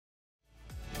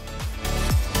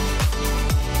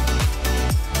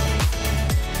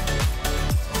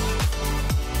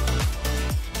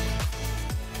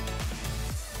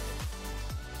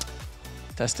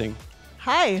Testing.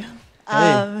 Hi.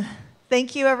 Hey.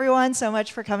 Thank you, everyone, so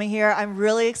much for coming here. I'm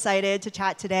really excited to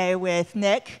chat today with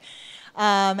Nick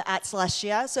at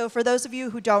Celestia. So for those of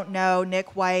you who don't know,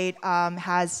 Nick White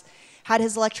has had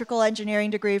his electrical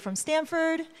engineering degree from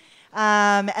Stanford,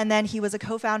 and then he was a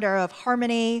co-founder of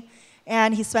Harmony,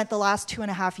 and he spent the last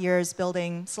 2.5 years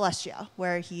building Celestia,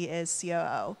 where he is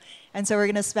COO. And so we're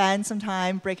going to spend some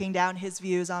time breaking down his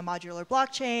views on modular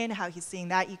blockchain, how he's seeing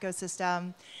that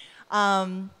ecosystem.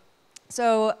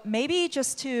 So maybe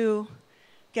just to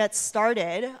get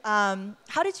started,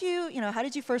 how did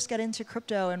you first get into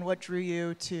crypto, and what drew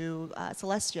you to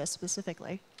Celestia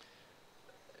specifically?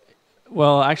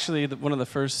 Well, actually, one of the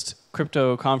first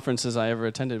crypto conferences I ever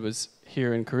attended was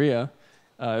here in Korea.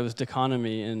 It was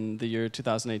Deconomy in the year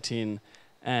 2018,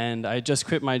 and I just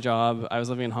quit my job. I was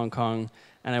living in Hong Kong,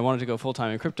 and I wanted to go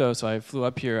full-time in crypto, so I flew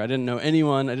up here. I didn't know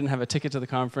anyone. I didn't have a ticket to the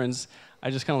conference. I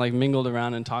just kind of like mingled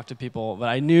around and talked to people, but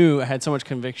I knew I had so much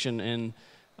conviction in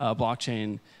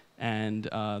blockchain, and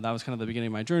that was kind of the beginning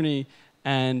of my journey.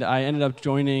 And I ended up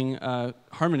joining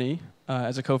Harmony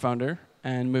as a co-founder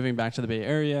and moving back to the Bay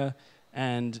Area.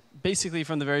 And basically,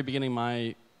 from the very beginning,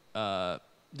 my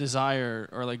desire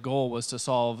or like goal was to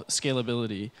solve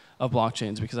scalability of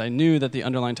blockchains, because I knew that the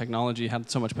underlying technology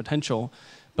had so much potential,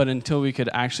 but until we could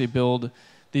actually build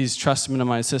these trust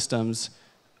minimized systems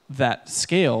that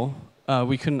scale,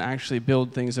 we couldn't actually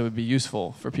build things that would be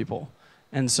useful for people.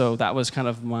 And so that was kind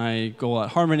of my goal at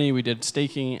Harmony. We did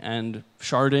staking and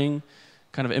sharding,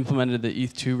 kind of implemented the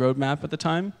ETH2 roadmap at the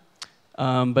time.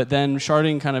 But then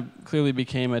sharding kind of clearly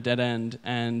became a dead end,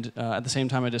 and at the same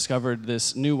time I discovered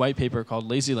this new white paper called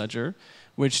Lazy Ledger,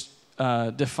 which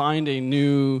defined a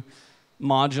new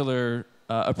modular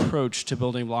approach to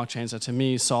building blockchains that to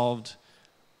me solved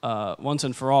once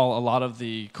and for all a lot of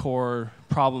the core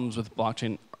problems with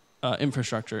blockchain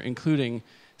infrastructure, including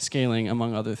scaling,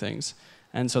 among other things.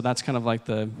 And so that's kind of like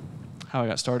how I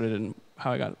got started and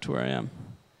how I got to where I am.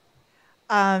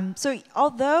 So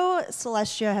although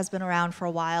Celestia has been around for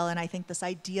a while, and I think this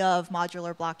idea of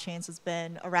modular blockchains has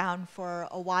been around for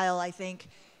a while, I think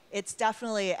it's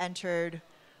definitely entered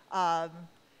the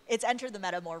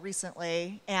meta more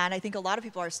recently. And I think a lot of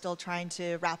people are still trying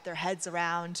to wrap their heads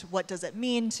around what does it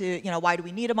mean to, why do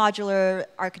we need a modular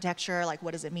architecture? Like,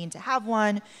 what does it mean to have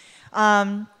one?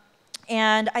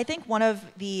 And I think one of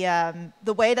the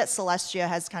way that Celestia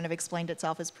has kind of explained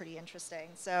itself is pretty interesting.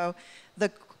 So the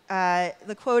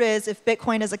quote is, if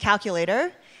Bitcoin is a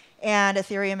calculator and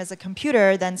Ethereum is a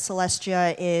computer, then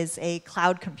Celestia is a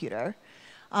cloud computer.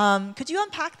 Could you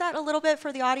unpack that a little bit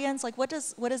for the audience? Like, what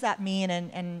does that mean,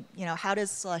 and how does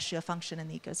Celestia function in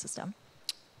the ecosystem?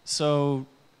 So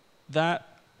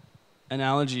that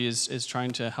analogy is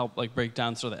trying to help like break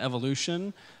down sort of the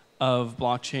evolution of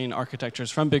blockchain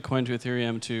architectures from Bitcoin to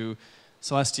Ethereum to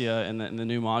Celestia in the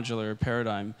new modular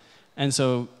paradigm. And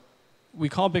so we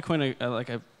call Bitcoin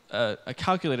a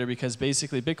calculator because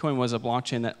basically Bitcoin was a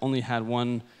blockchain that only had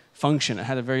one function. It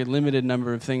had a very limited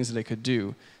number of things that it could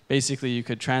do. Basically, you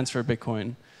could transfer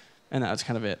Bitcoin, and that was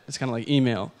kind of it. It's kind of like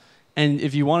email. And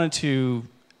if you wanted to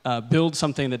build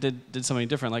something that did something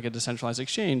different, like a decentralized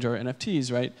exchange or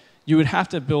NFTs, right, you would have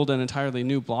to build an entirely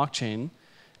new blockchain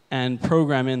and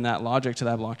program in that logic to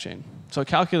that blockchain. So a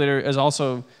calculator is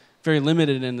also very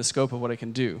limited in the scope of what it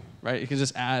can do, right? It can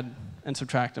just add and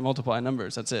subtract and multiply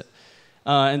numbers, that's it.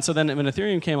 And so then when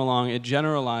Ethereum came along, it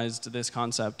generalized this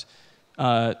concept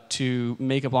to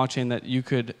make a blockchain that you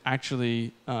could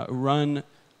actually run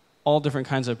all different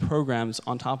kinds of programs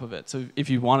on top of it. So if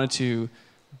you wanted to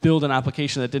build an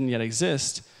application that didn't yet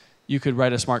exist, you could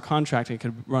write a smart contract and it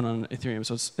could run on Ethereum.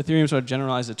 So Ethereum sort of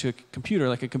generalized it to a computer.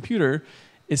 Like a computer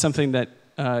is something that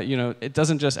it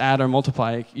doesn't just add or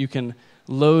multiply. You can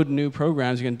load new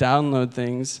programs, you can download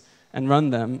things and run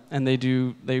them, and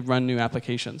they run new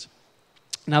applications.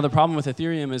 Now the problem with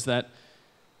Ethereum is that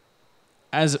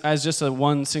as just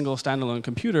one single standalone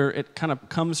computer, it kind of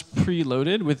comes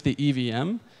preloaded with the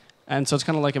EVM. And so it's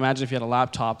kind of like, imagine if you had a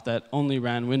laptop that only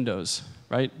ran Windows,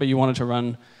 right? But you wanted to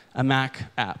run a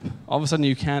Mac app. All of a sudden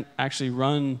you can't actually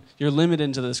run, you're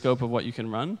limited to the scope of what you can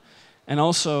run. And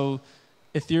also,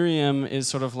 Ethereum is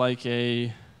sort of like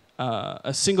a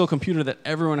single computer that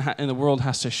everyone in the world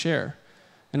has to share.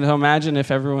 And so imagine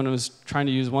if everyone was trying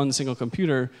to use one single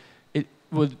computer,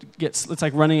 it's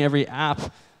like running every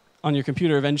app on your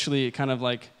computer. Eventually, it kind of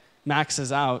like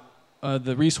maxes out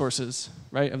the resources,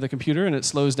 right, of the computer, and it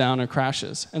slows down or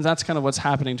crashes. And that's kind of what's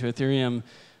happening to Ethereum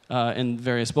in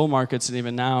various bull markets, and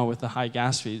even now with the high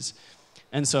gas fees.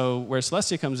 And so where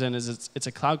Celestia comes in is it's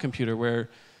a cloud computer where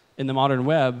in the modern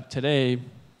web today,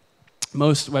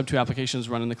 most Web 2 applications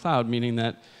run in the cloud, meaning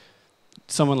that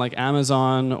someone like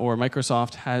Amazon or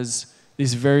Microsoft has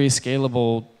these very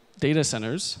scalable data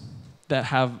centers that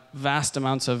have vast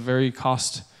amounts of very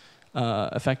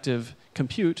cost-effective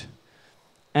compute,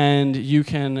 and you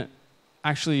can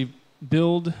actually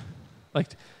build, like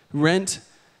rent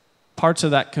parts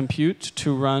of that compute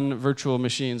to run virtual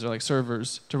machines or like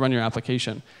servers to run your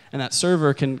application. And that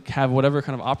server can have whatever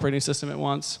kind of operating system it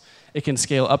wants. It can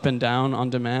scale up and down on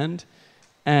demand.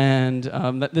 And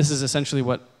this is essentially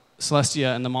what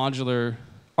Celestia and the modular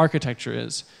architecture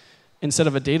is. Instead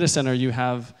of a data center, you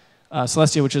have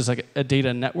Celestia, which is like a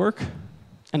data network,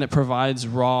 and it provides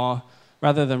raw,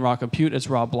 rather than raw compute, it's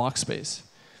raw block space.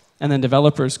 And then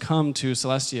developers come to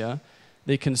Celestia,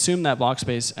 they consume that block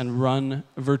space and run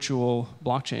virtual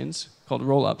blockchains called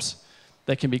rollups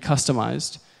that can be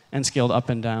customized and scaled up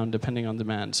and down depending on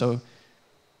demand. So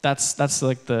that's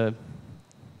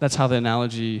how the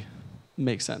analogy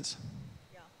makes sense.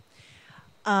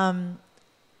 Yeah.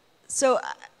 So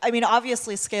I mean,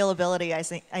 obviously,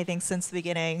 scalability, I think since the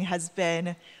beginning has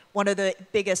been one of the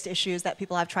biggest issues that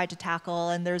people have tried to tackle,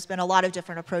 and there's been a lot of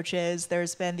different approaches.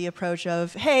 There's been the approach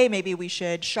of, hey, maybe we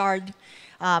should shard,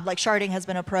 like sharding has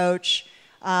been an approach.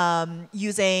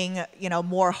 Using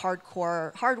more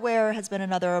hardcore hardware has been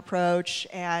another approach,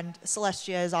 and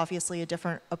Celestia is obviously a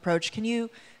different approach. Can you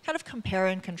kind of compare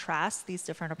and contrast these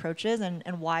different approaches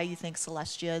and why you think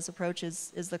Celestia's approach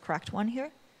is the correct one here?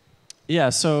 Yeah,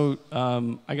 so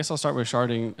I guess I'll start with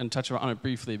sharding and touch on it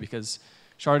briefly because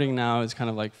sharding now is kind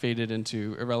of like faded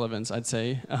into irrelevance, I'd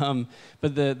say.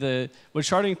 But what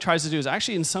sharding tries to do is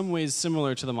actually in some ways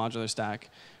similar to the modular stack,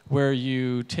 where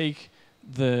you take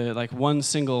the one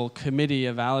single committee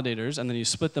of validators and then you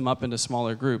split them up into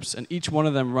smaller groups, and each one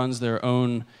of them runs their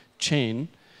own chain,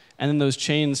 and then those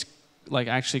chains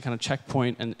actually kind of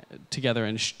checkpoint and together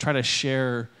and try to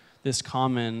share this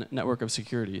common network of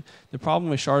security. The problem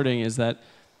with sharding is that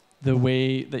the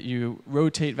way that you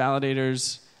rotate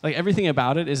validators, everything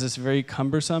about it is this very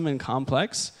cumbersome and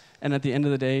complex, and at the end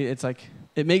of the day, it's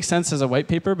it makes sense as a white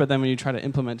paper, but then when you try to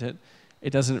implement it, it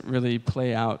doesn't really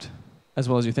play out as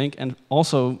well as you think. And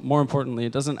also, more importantly,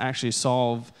 it doesn't actually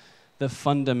solve the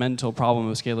fundamental problem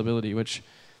of scalability, which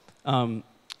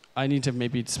I need to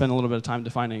maybe spend a little bit of time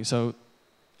defining. So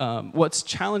what's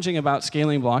challenging about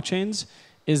scaling blockchains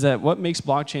is that what makes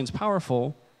blockchains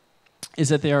powerful is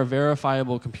that they are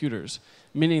verifiable computers,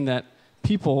 meaning that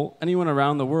people, anyone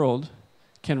around the world,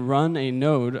 can run a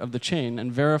node of the chain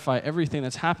and verify everything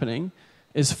that's happening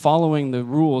is following the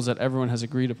rules that everyone has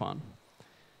agreed upon.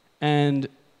 And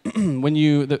when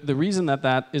the reason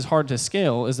that is hard to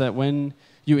scale is that when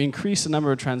you increase the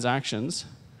number of transactions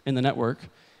in the network,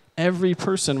 every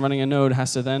person running a node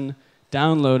has to then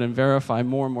download and verify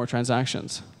more and more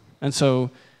transactions. And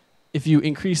so if you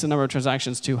increase the number of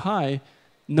transactions too high,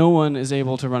 no one is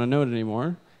able to run a node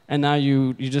anymore. And now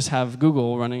you just have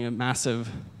Google running a massive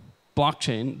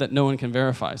blockchain that no one can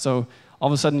verify. So all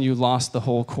of a sudden you lost the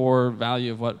whole core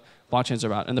value of what blockchains are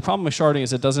about. And the problem with sharding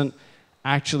is it doesn't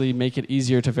actually make it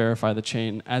easier to verify the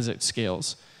chain as it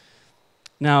scales.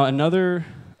 Now, another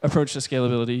approach to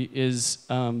scalability is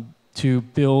to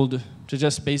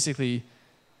just basically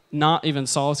not even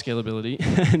solve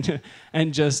scalability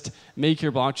and just make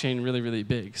your blockchain really, really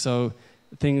big. So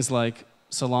things like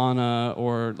Solana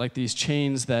or these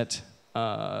chains that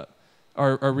are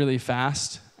really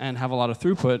fast and have a lot of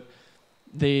throughput,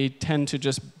 they tend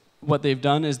to what they've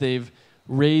done is they've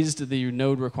raised the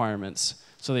node requirements.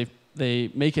 So they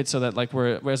make it so that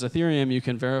whereas Ethereum, you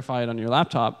can verify it on your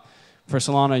laptop, for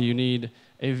Solana, you need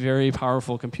a very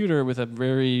powerful computer with a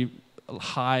very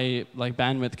high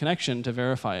bandwidth connection to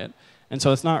verify it. And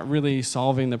so it's not really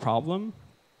solving the problem.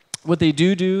 What they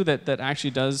do that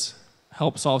actually does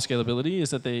help solve scalability is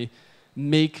that they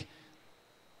make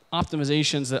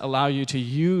optimizations that allow you to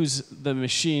use the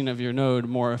machine of your node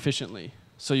more efficiently.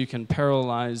 So you can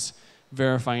parallelize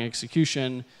verifying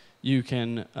execution, you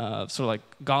can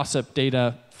gossip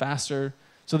data faster.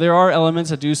 So there are elements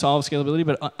that do solve scalability,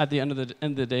 but at the end of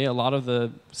the day, a lot of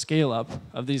the scale up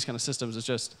of these kind of systems is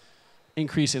just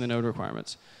increasing the node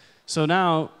requirements. So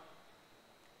now,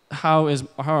 how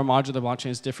are modular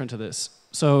blockchains different to this?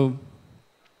 So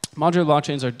modular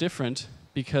blockchains are different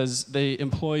because they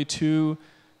employ two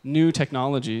new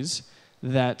technologies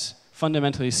that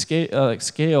fundamentally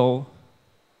scale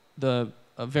the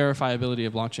verifiability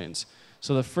of blockchains.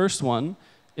 So the first one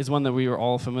is one that we are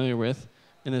all familiar with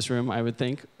in this room, I would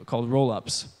think, called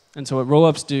rollups. And so what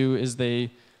rollups do is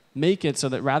they make it so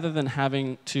that rather than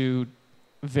having to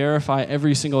verify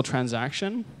every single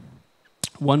transaction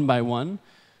one by one,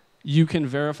 you can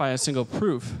verify a single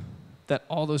proof that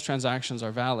all those transactions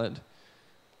are valid.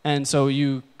 And so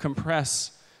you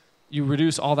compress you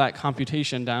reduce all that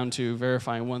computation down to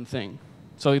verifying one thing.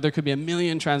 So there could be 1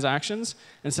 million transactions.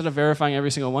 Instead of verifying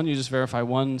every single one, you just verify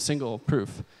one single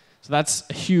proof. So that's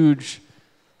a huge,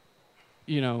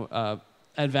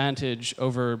 advantage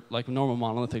over like normal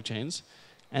monolithic chains.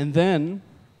 And then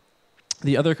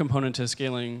the other component to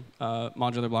scaling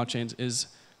modular blockchains is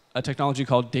a technology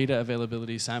called data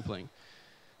availability sampling.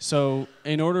 So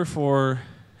in order for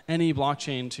any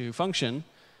blockchain to function,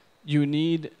 you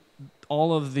need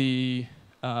all of the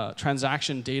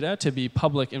transaction data to be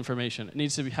public information. It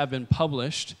needs to have been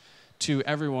published to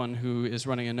everyone who is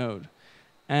running a node.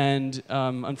 And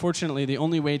unfortunately, the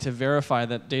only way to verify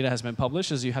that data has been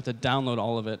published is you have to download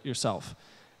all of it yourself.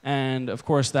 And of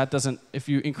course, that doesn't, if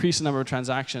you increase the number of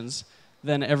transactions,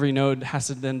 then every node has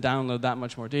to then download that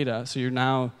much more data. So you're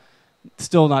now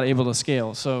still not able to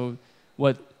scale. So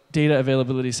what data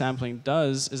availability sampling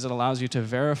does is it allows you to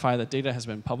verify that data has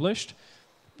been published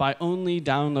by only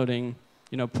downloading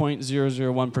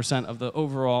 0.001% of the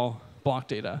overall block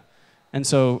data. And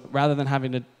so rather than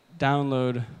having to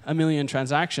download 1 million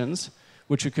transactions,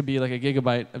 which it could be like a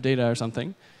gigabyte of data or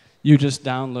something, you just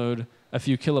download a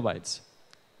few kilobytes.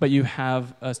 But you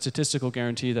have a statistical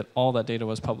guarantee that all that data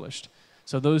was published.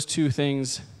 So those two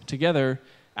things together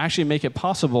actually make it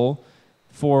possible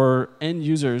for end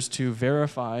users to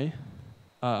verify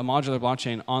a modular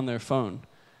blockchain on their phone.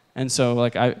 And so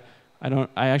like I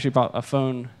actually bought a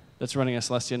phone that's running a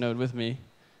Celestia node with me.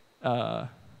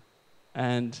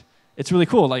 And it's really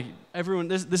cool. Like everyone,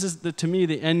 this is to me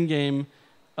the end game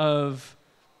of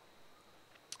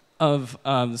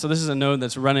so this is a node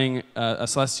that's running a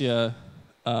Celestia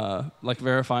like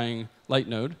verifying light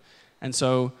node. And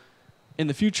so in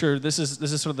the future, this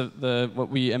is sort of the what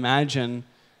we imagine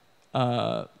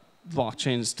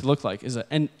blockchains to look like, is that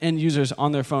end users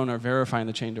on their phone are verifying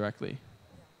the chain directly.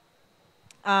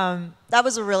 That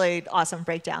was a really awesome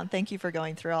breakdown. Thank you for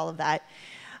going through all of that.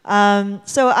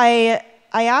 So I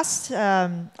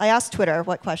asked Twitter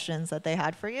what questions that they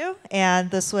had for you, and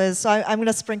this was, so I'm going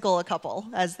to sprinkle a couple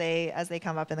as they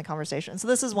come up in the conversation. So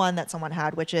this is one that someone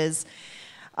had, which is,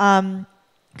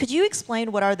 could you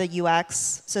explain what are the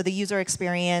UX, so the user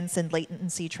experience and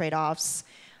latency trade-offs,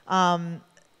 that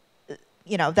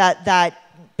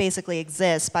basically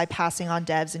exists by passing on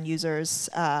devs and users,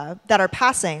 that are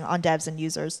passing on devs and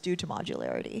users due to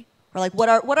modularity? Or like, what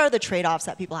are the trade-offs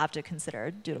that people have to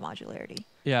consider due to modularity?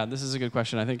 Yeah, this is a good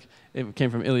question. I think it came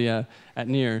from Ilya at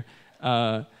Near.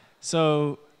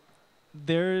 So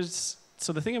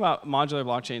the thing about modular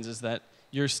blockchains is that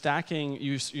you're stacking,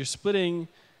 you're splitting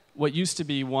what used to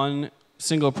be one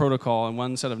single protocol and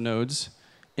one set of nodes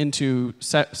into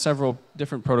several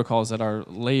different protocols that are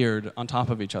layered on top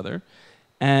of each other.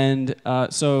 And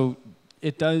so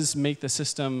it does make the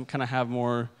system kind of have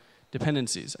more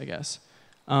dependencies, I guess.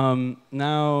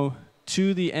 Now,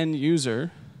 to the end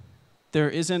user, there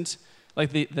isn't,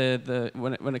 like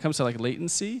when it comes to like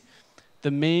latency,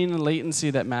 the main latency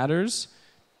that matters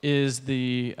is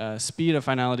the speed of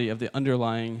finality of the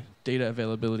underlying data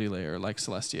availability layer, like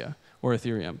Celestia or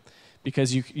Ethereum.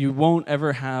 Because you won't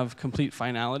ever have complete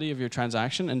finality of your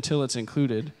transaction until it's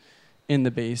included in the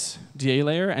base DA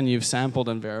layer and you've sampled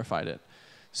and verified it.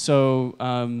 So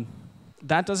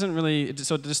that doesn't really,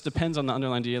 so it just depends on the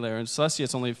underlying DA layer. In Celestia,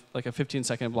 it's only like a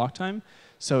 15-second block time.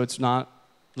 So it's not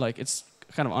like, it's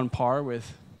kind of on par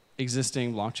with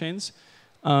existing blockchains.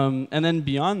 And then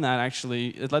beyond that,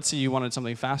 actually, let's say you wanted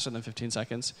something faster than 15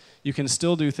 seconds, you can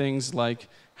still do things like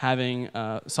having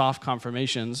soft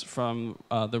confirmations from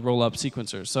the roll-up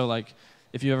sequencers. So like,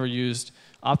 if you ever used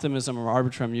Optimism or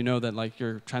Arbitrum, you know that like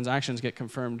your transactions get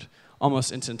confirmed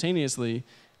almost instantaneously,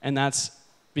 and that's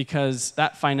because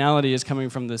that finality is coming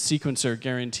from the sequencer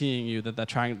guaranteeing you that that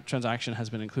transaction has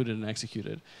been included and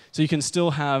executed. So you can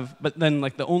still have, but then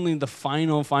like only the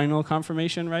final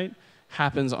confirmation, right,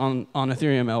 happens on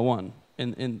Ethereum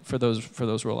L1 for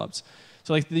those rollups.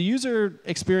 So like the user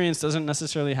experience doesn't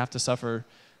necessarily have to suffer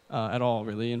at all,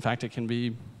 really. In fact, it can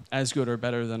be as good or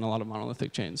better than a lot of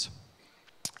monolithic chains.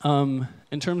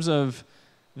 In terms of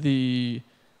the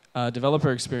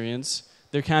developer experience,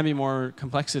 there can be more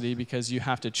complexity because you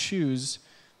have to choose,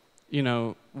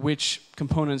 which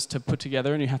components to put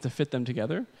together, and you have to fit them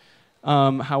together.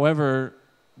 However,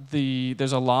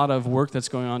 there's a lot of work that's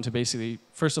going on to basically,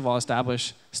 first of all,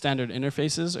 establish standard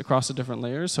interfaces across the different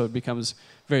layers, so it becomes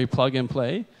very plug and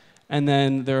play. And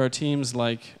then there are teams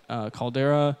like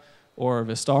Caldera or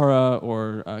Vistara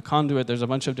or Conduit. There's a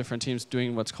bunch of different teams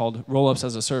doing what's called rollups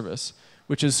as a service,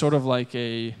 which is sort of like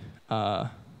a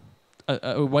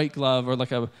white glove or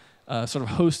like a sort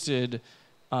of hosted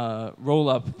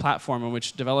roll-up platform in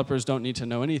which developers don't need to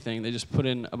know anything. They just put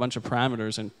in a bunch of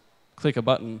parameters and click a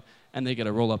button, and they get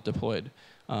a roll-up deployed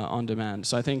on demand.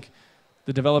 So I think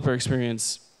the developer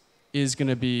experience is going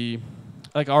to be,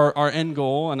 like our end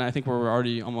goal, and I think where we're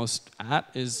already almost at,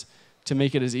 is to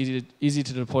make it as easy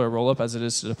to deploy a roll-up as it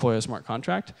is to deploy a smart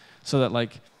contract, so that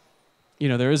like, you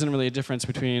know, there isn't really a difference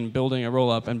between building a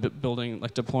roll-up and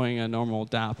deploying a normal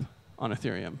dApp on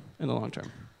Ethereum in the long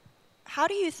term. How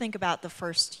do you think about the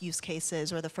first use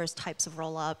cases or the first types of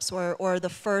roll-ups or the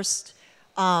first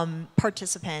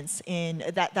participants in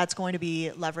that's going to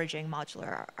be leveraging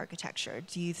modular architecture?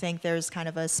 Do you think there's kind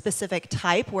of a specific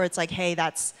type where it's like, hey,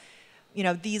 that's, you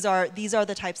know, these are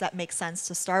the types that make sense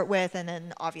to start with, and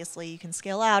then obviously you can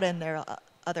scale out and there are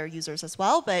other users as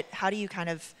well, but how do you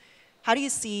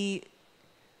see,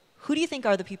 who do you think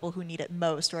are the people who need it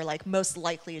most or like most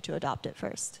likely to adopt it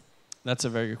first? That's a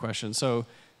very good question. So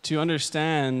to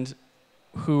understand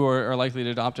who are likely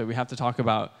to adopt it, we have to talk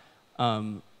about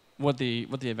what the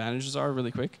advantages are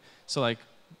really quick. So like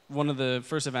one of the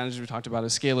first advantages we talked about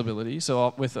is scalability.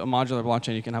 So with a modular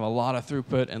blockchain, you can have a lot of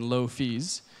throughput and low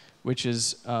fees, which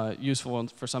is useful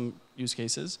for some use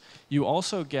cases. You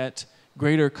also get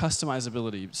greater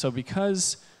customizability. So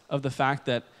because of the fact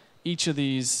that each of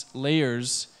these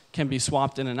layers can be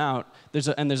swapped in and out, there's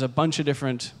a bunch of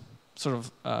different sort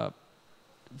of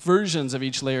versions of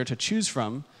each layer to choose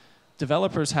from,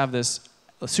 developers have this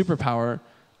superpower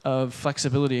of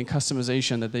flexibility and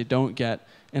customization that they don't get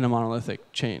in a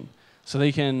monolithic chain. So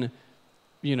they can,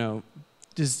 you know,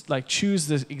 just like choose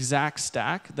the exact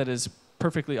stack that is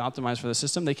perfectly optimized for the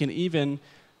system. They can even,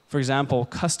 for example,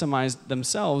 customize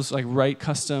themselves, like write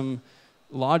custom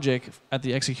logic at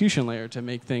the execution layer to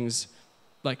make things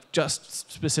like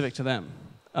just specific to them.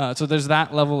 So there's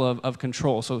that level of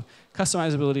control. So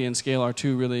customizability and scale are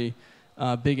two really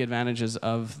big advantages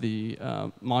of the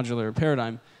modular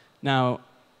paradigm. Now,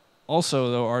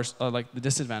 also though are like the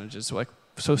disadvantages.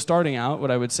 So starting out,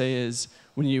 what I would say is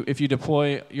if you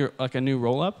deploy a new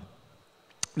rollup,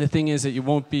 the thing is that you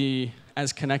won't be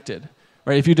as connected,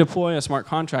 right? If you deploy a smart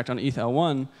contract on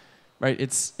ETH-L1, right,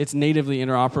 it's natively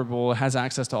interoperable, it has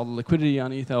access to all the liquidity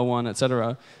on ETH-L1, et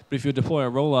cetera. But if you deploy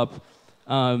a rollup,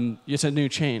 it's a new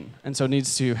chain, and so it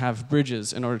needs to have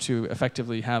bridges in order to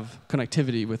effectively have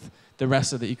connectivity with the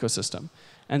rest of the ecosystem.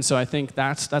 And so I think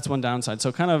that's one downside.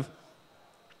 So kind of,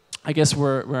 I guess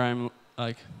where I'm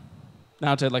like,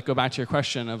 now to like go back to your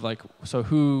question of like, so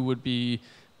who would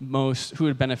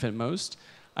benefit most?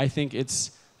 I think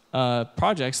it's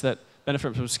projects that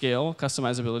benefit from scale,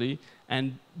 customizability,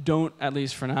 and don't, at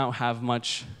least for now, have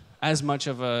as much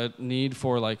of a need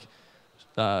for like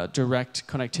direct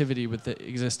connectivity with the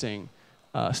existing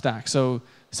stack. So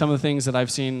some of the things that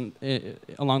I've seen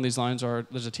along these lines are,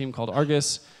 there's a team called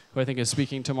Argus, who I think is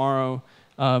speaking tomorrow.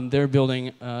 They're building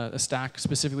a stack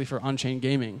specifically for on-chain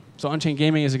gaming. So on-chain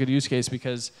gaming is a good use case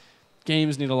because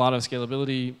games need a lot of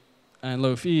scalability and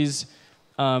low fees.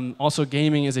 Also,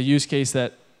 gaming is a use case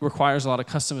that requires a lot of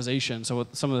customization. So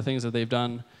some of the things that they've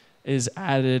done is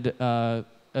added a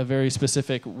very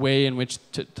specific way in which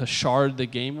to shard the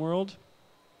game world.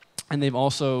 And they've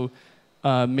also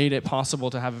made it possible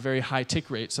to have a very high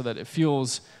tick rate so that it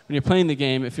feels, when you're playing the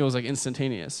game, it feels like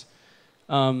instantaneous.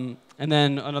 And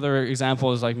then another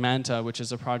example is like Manta, which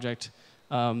is a project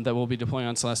that we'll be deploying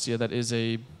on Celestia that is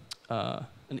an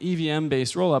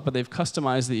EVM-based rollup, but they've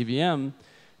customized the EVM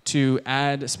to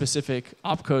add specific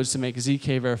opcodes to make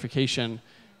ZK verification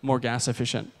more gas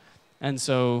efficient. And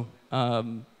so,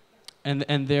 and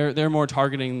they're more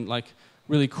targeting like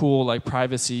really cool like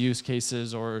privacy use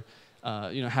cases or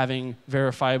having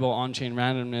verifiable on-chain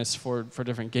randomness for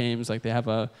different games. Like they have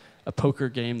a poker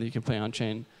game that you can play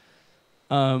on-chain.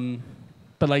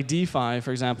 But like DeFi, for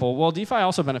example, well, DeFi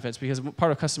also benefits because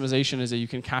part of customization is that you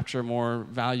can capture more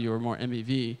value or more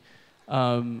MEV.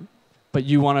 But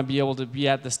you want to be able to be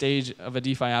at the stage of a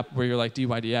DeFi app where you're like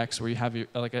DYDX, where you have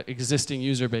like an existing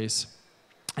user base,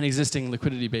 an existing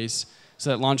liquidity base,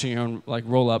 so that launching your own like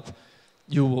roll-up,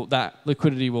 that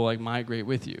liquidity will like migrate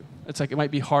with you. It's like it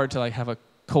might be hard to like have a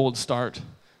cold start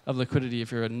of liquidity if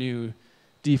you're a new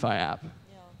DeFi app.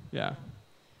 Yeah.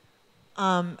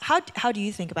 How do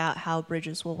you think about how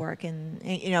bridges will work? And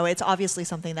it's obviously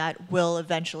something that will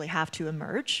eventually have to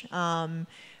emerge.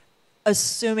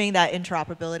 Assuming that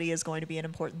interoperability is going to be an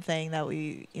important thing that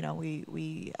we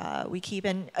keep.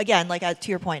 And again, like to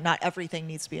your point, not everything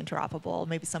needs to be interoperable.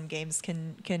 Maybe some games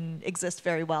can exist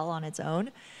very well on its own.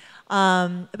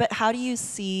 But how do you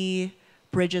see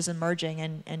bridges emerging,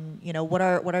 and what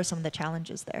are some of the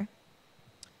challenges there?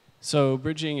 So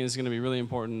bridging is going to be really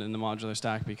important in the modular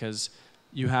stack because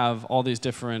you have all these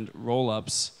different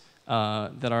roll-ups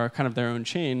that are kind of their own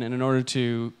chain. And in order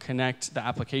to connect the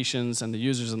applications and the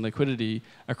users and liquidity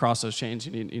across those chains,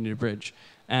 you need a bridge.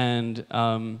 And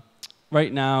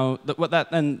right now,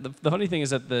 the funny thing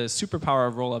is that the superpower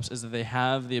of rollups is that they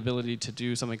have the ability to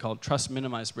do something called trust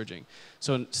minimized bridging.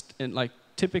 So like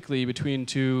typically between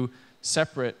two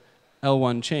separate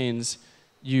L1 chains,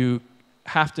 you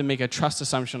have to make a trust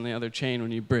assumption on the other chain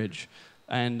when you bridge.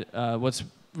 And what's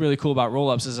really cool about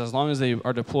rollups is as long as they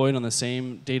are deployed on the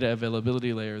same data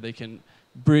availability layer, they can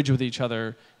bridge with each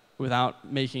other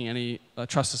without making any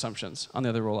trust assumptions on the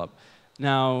other rollup.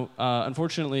 Now,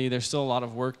 unfortunately, there's still a lot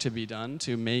of work to be done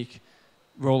to make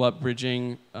rollup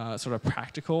bridging sort of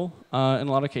practical in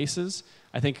a lot of cases.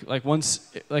 I think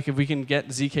if we can get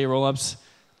ZK rollups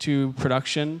to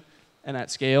production and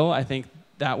at scale, I think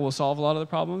that will solve a lot of the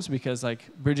problems, because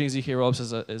like bridging ZK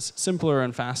rollups is simpler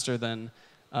and faster than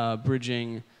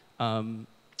bridging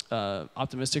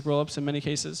optimistic rollups in many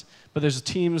cases. But there's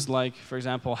teams like, for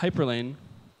example, Hyperlane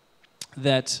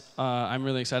that I'm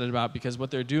really excited about, because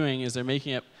what they're doing is they're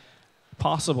making it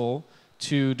possible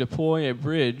to deploy a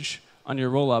bridge on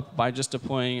your rollup by just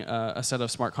deploying a set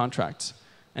of smart contracts.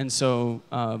 And so,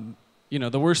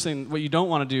 the worst thing, what you don't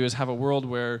want to do is have a world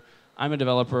where I'm a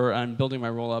developer, I'm building my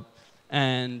rollup,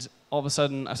 and all of a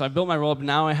sudden, so I built my rollup,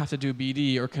 now I have to do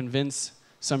BD or convince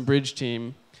some bridge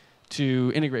team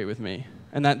to integrate with me.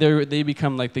 And that they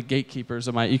become like the gatekeepers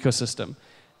of my ecosystem.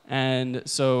 And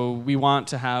so we want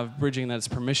to have bridging that's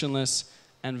permissionless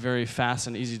and very fast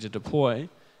and easy to deploy.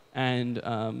 And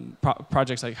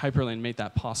projects like Hyperlane make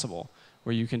that possible,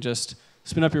 where you can just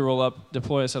spin up your rollup,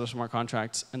 deploy a set of smart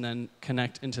contracts, and then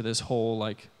connect into this whole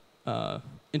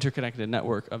interconnected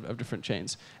network of different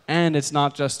chains. And it's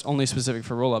not just only specific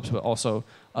for rollups, but also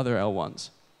other L1s.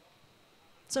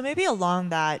 So maybe along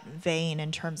that vein,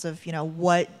 in terms of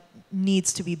what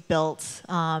needs to be built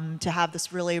to have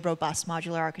this really robust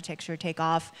modular architecture take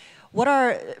off, what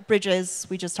are bridges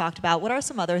we just talked about? What are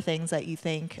some other things that you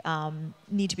think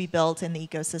need to be built in the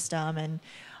ecosystem,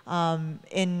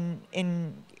 and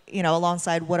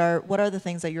alongside what are the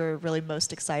things that you're really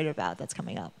most excited about that's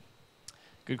coming up?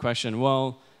 Good question.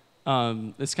 Well,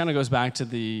 this kind of goes back to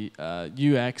the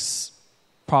UX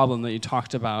problem that you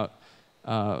talked about.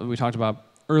 We talked about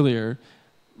earlier.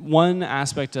 One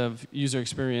aspect of user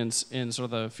experience in sort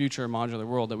of the future modular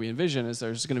world that we envision is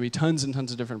there's going to be tons and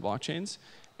tons of different blockchains.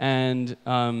 And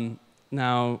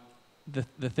now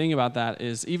the thing about that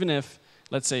is, even if,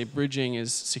 let's say, bridging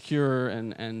is secure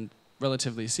and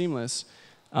relatively seamless,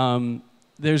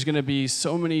 there's going to be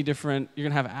so many different, you're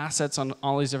going to have assets on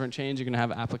all these different chains, you're going to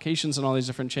have applications on all these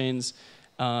different chains,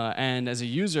 and as a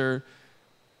user,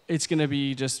 it's going to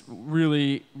be just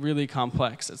really, really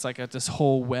complex. It's like this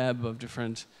whole web of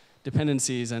different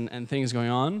dependencies and things going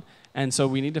on. And so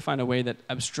we need to find a way that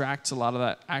abstracts a lot of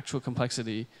that actual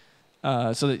complexity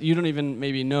so that you don't even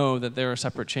maybe know that there are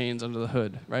separate chains under the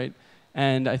hood, right?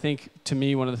 And I think, to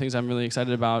me, one of the things I'm really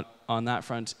excited about on that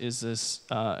front is this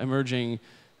emerging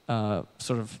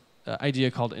sort of idea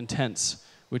called intents,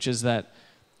 which is that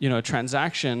a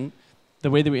transaction, the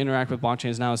way that we interact with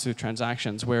blockchains now is through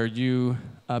transactions, where you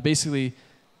basically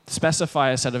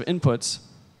specify a set of inputs,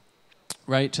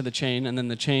 right, to the chain, and then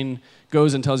the chain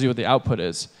goes and tells you what the output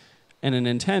is. And an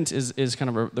intent is kind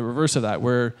of the reverse of that,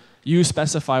 where you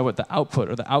specify what the output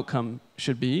or the outcome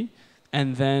should be,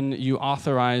 and then you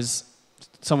authorize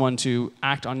someone to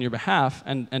act on your behalf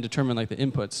and determine the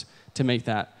inputs to make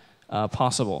that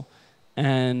possible.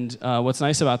 And what's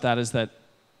nice about that is that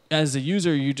as a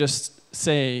user, you just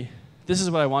say, this is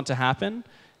what I want to happen,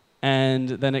 and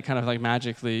then it kind of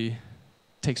magically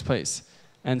takes place.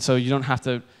 And so you don't have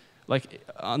to,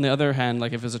 on the other hand,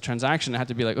 if it's a transaction, it had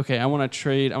to be okay, I want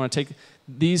to take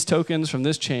these tokens from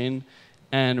this chain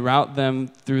and route them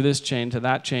through this chain to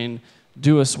that chain,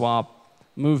 do a swap,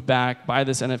 move back, buy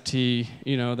this NFT,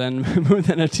 then move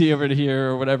the NFT over to here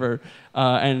or whatever,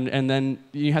 and then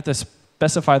you have to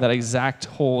specify that exact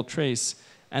whole trace,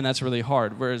 and that's really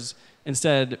hard. Whereas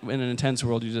instead, in an intense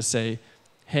world, you just say,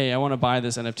 hey, I want to buy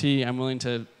this NFT. I'm willing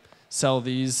to sell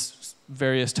these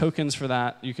various tokens for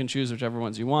that. You can choose whichever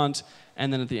ones you want.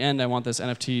 And then at the end, I want this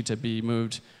NFT to be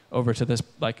moved over to this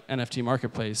NFT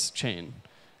marketplace chain.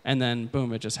 And then,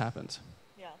 boom, it just happens.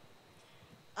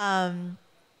 Yeah.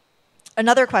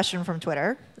 Another question from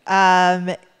Twitter.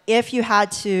 If you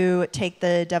had to take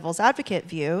the devil's advocate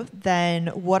view, then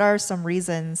what are some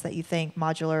reasons that you think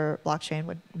modular blockchain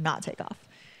would not take off?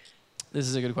 This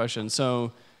is a good question.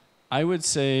 So I would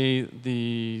say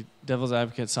the devil's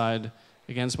advocate side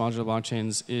against modular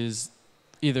blockchains is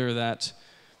either that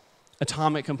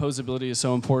atomic composability is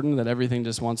so important that everything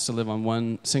just wants to live on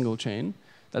one single chain.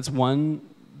 That's one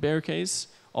bear case.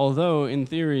 although in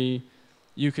theory,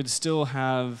 you could still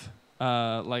have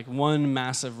like one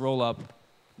massive rollup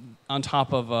on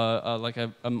top of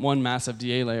one massive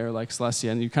DA layer like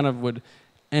Celestia, and you kind of would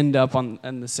end up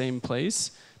in the same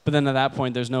place. But then at that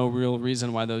point, there's no real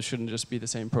reason why those shouldn't just be the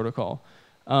same protocol.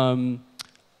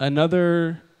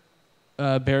 Another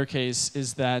bear case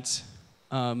is that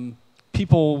we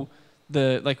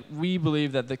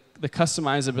believe that the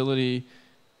customizability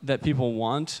that people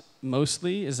want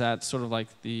mostly is at sort of like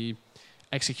the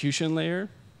execution layer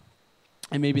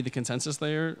and maybe the consensus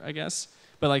layer, I guess.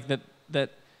 But like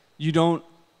that you don't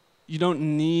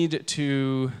need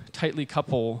to tightly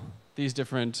couple these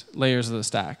different layers of the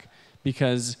stack,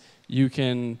 because you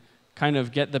can kind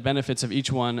of get the benefits of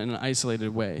each one in an isolated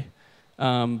way.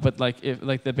 But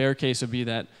like the bear case would be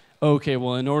that, okay,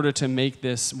 well, in order to make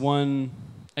this one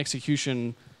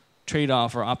execution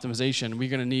trade-off or optimization, we're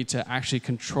going to need to actually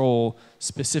control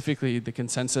specifically the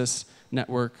consensus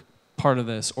network part of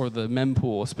this, or the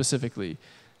mempool specifically.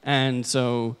 And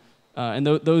so,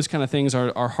 those kind of things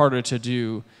are harder to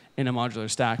do in a modular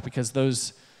stack, because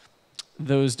those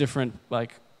different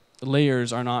like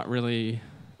layers are not really,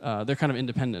 they're kind of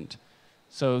independent.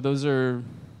 So those are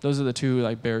the two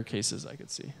like bear cases I could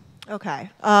see. Okay,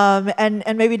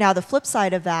 and maybe now the flip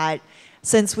side of that,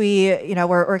 since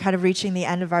we're kind of reaching the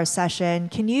end of our session,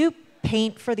 can you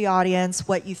paint for the audience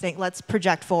what you think? Let's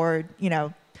project forward,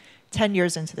 10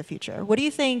 years into the future. What do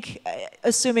you think,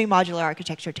 assuming modular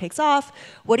architecture takes off,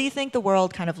 what do you think the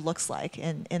world kind of looks like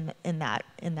in that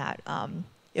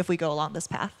if we go along this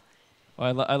path?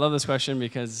 Well, I love this question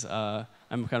because I'm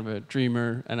kind of a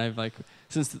dreamer, and I've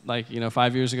since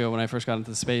 5 years ago when I first got into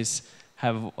the space,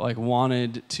 have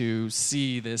wanted to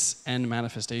see this end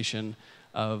manifestation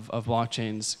of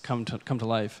blockchains come to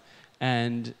life.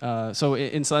 And so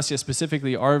in Celestia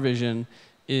specifically, our vision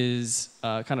is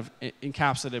kind of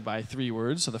encapsulated by 3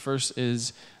 words. So the first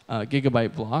is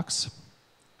gigabyte blocks.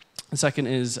 The second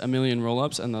is 1 million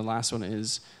rollups, and the last one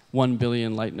is 1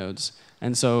 billion light nodes.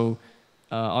 And so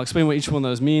I'll explain what each one of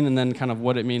those mean, and then kind of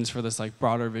what it means for this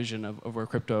broader vision of where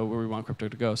we want crypto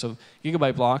to go. So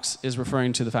gigabyte blocks is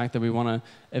referring to the fact that we want to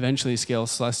eventually scale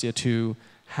Celestia to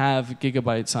have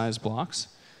gigabyte-sized blocks,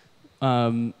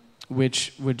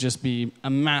 which would just be a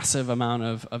massive amount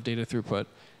of data throughput,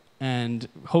 and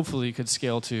hopefully could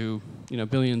scale to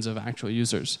billions of actual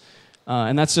users.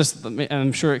 And that's just, and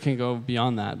I'm sure it can go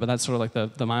beyond that, but that's sort of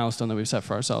like the milestone that we've set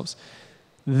for ourselves.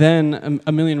 Then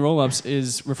 1 million rollups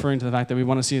is referring to the fact that we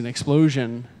want to see an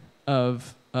explosion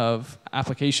of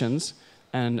applications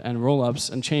and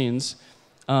rollups and chains,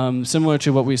 similar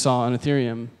to what we saw on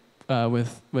Ethereum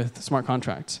with smart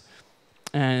contracts.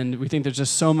 And we think there's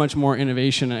just so much more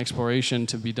innovation and exploration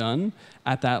to be done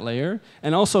at that layer.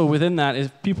 And also within that,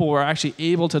 if people were actually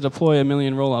able to deploy 1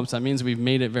 million rollups, that means we've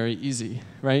made it very easy,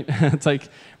 right? It's like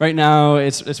right now,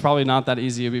 it's probably not that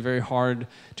easy. It'd be very hard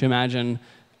to imagine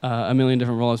 1 million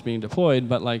different rollups being deployed.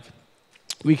 But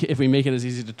if we make it as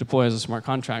easy to deploy as a smart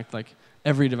contract,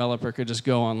 every developer could just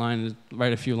go online and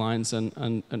write a few lines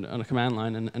on a command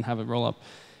line and have it roll up.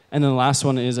 And then the last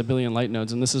one is 1 billion light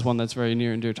nodes, and this is one that's very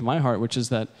near and dear to my heart, which is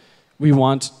that we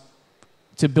want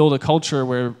to build a culture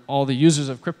where all the users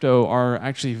of crypto are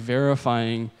actually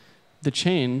verifying the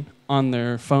chain on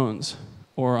their phones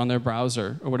or on their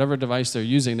browser or whatever device they're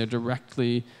using. They're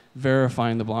directly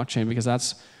verifying the blockchain, because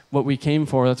that's what we came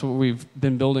for. That's what we've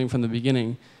been building from the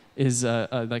beginning, is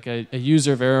a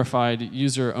user-verified,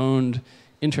 user-owned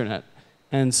internet.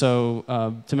 And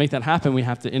so to make that happen, we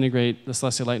have to integrate the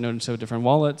Celestia Light Node into different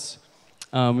wallets.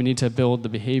 We need to build the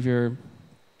behavior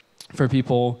for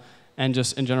people and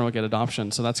just in general get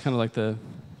adoption. So that's kind of like the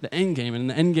end game. And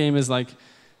the end game is like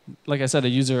I said, a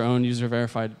user-owned,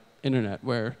 user-verified internet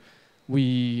where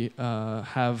we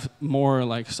have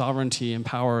more sovereignty and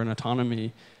power and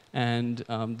autonomy. And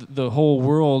the whole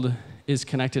world is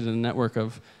connected in a network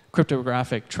of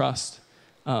cryptographic trust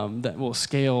that will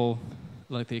scale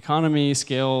the economy,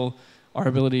 scale our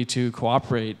ability to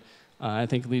cooperate, I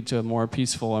think lead to a more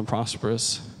peaceful and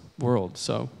prosperous world.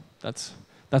 So that's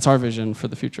our vision for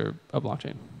the future of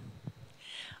blockchain.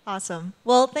 Awesome.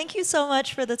 Well, thank you so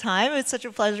much for the time. It's such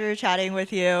a pleasure chatting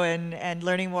with you and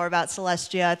learning more about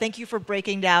Celestia. Thank you for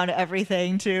breaking down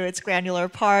everything to its granular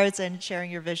parts and sharing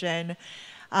your vision.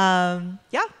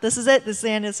 Yeah, this is it. This is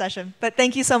the end of the session. But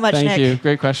thank you so much, Nick. Thank you.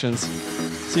 Great questions.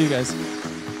 See you guys.